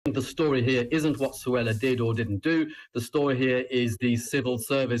the story here isn't what Suella did or didn't do. The story here is the civil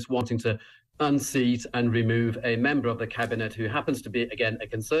service wanting to unseat and remove a member of the cabinet who happens to be, again, a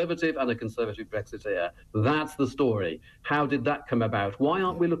Conservative and a Conservative Brexiteer. That's the story. How did that come about? Why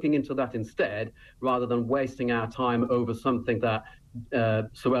aren't we looking into that instead, rather than wasting our time over something that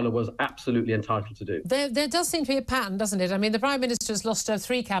Suella was absolutely entitled to do? There does seem to be a pattern, doesn't it? I mean, the Prime Minister has lost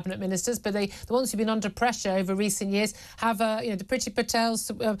 3 cabinet ministers, but the ones who've been under pressure over recent years have, the Priti Patel,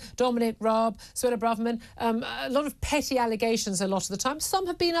 Dominic Raab, Suella Braverman, a lot of petty allegations a lot of the time. Some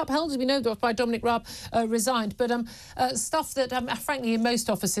have been upheld, as we know, by Dominic Raab resigned, but stuff that, frankly, in most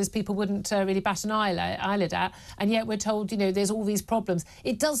offices people wouldn't really bat an eyelid at, and yet we're told, there's all these problems.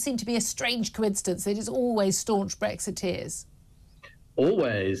 It does seem to be a strange coincidence that it's always staunch Brexiteers.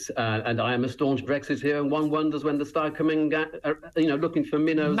 Always, and I am a staunch Brexiteer, and one wonders when they start coming, looking for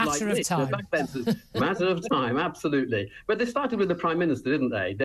minnows like this. Matter of time. Matter of time, absolutely. But they started with the Prime Minister, didn't they?